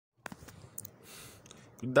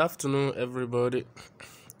Good afternoon, everybody.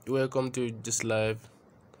 Welcome to this live.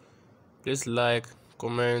 Please like,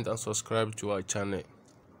 comment, and subscribe to our channel.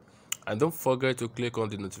 And don't forget to click on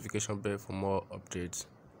the notification bell for more updates.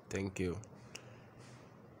 Thank you.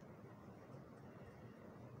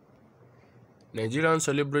 Nigerian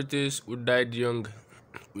celebrities who died young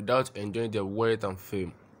without enjoying their wealth and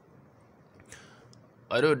fame.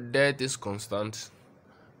 Although death is constant,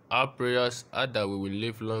 our prayers are that we will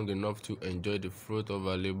live long enough to enjoy the fruit of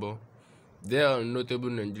our labor. There are notable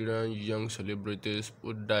Nigerian young celebrities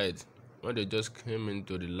who died when they just came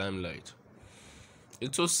into the limelight.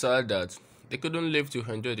 It's so sad that they couldn't live to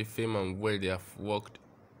enjoy the fame and wealth they have worked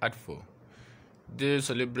hard for. These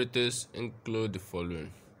celebrities include the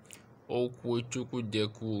following: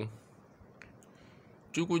 chukwujekwu.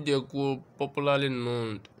 Chukwujekwu, popularly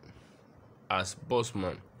known as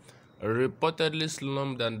Bossman, reportedly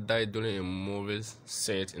slumped and died during a movie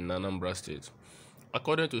set in Anambra State.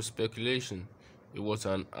 According to speculation, he was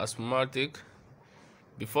an asthmatic.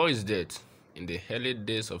 Before his death, in the early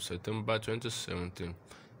days of September 2017,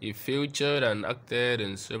 he featured and acted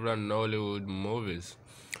in several Nollywood movies.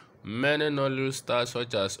 Many Nollywood stars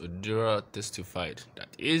such as Odira testified that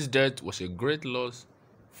his death was a great loss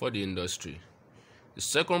for the industry. The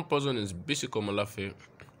second person is Bisi komolafe.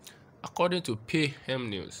 According to PM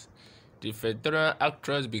News, the veteran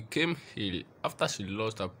actress became ill after she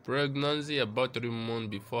lost her pregnancy about 3 months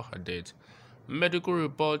before her death. Medical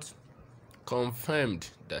reports confirmed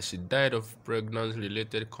that she died of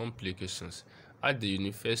pregnancy-related complications at the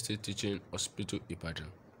University Teaching Hospital Ibadan.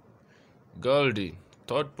 Goldie,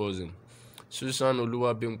 third person. Susan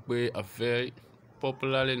Oluwabimpe Affair,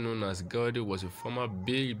 popularly known as Goldie, was a former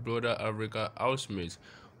Big Brother Africa housemate.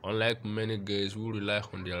 Unlike many girls who rely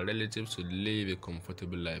on their relatives to live a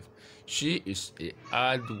comfortable life, she is a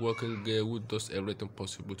hard-working girl who does everything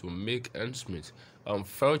possible to make ends meet.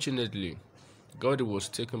 Unfortunately, Goldie was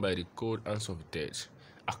taken by the cold hands of death.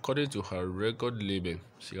 According to her record label,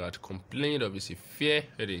 she had complained of a severe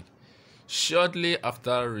headache shortly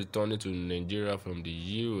after returning to Nigeria from the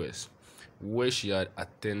US, where she had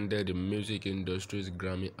attended the music industry's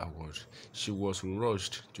Grammy Awards. She was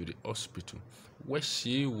rushed to the hospital, where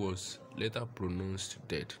she was later pronounced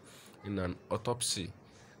dead. In an autopsy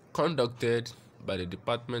conducted by the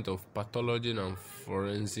Department of Pathology and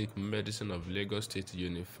Forensic Medicine of Lagos State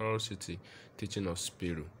University Teaching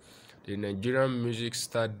Hospital, the Nigerian music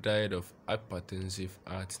star died of hypertensive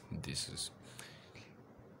heart disease.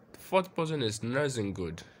 The fourth person is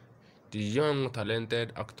Good. The young,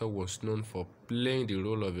 talented actor was known for playing the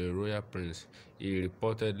role of a royal prince. He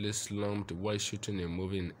reportedly slumped while shooting a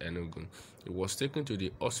movie in Enugu. He was taken to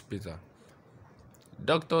the hospital.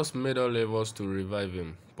 Doctors made all efforts to revive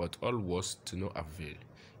him, but all was to no avail.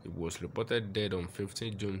 He was reported dead on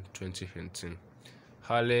 15 June 2018.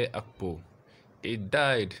 Harley Akpo. He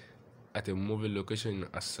died at a movie location in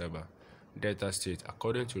Asaba, Delta State.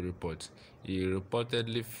 According to reports, he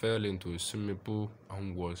reportedly fell into a swimming pool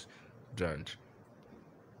and was drowned.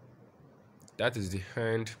 That is the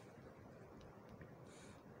end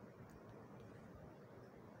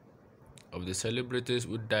of the celebrities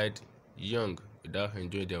who died young without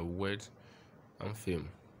enjoying their wealth and fame.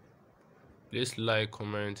 Please like,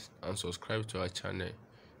 comment, and subscribe to our channel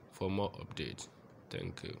for more updates.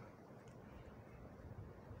 Thank you.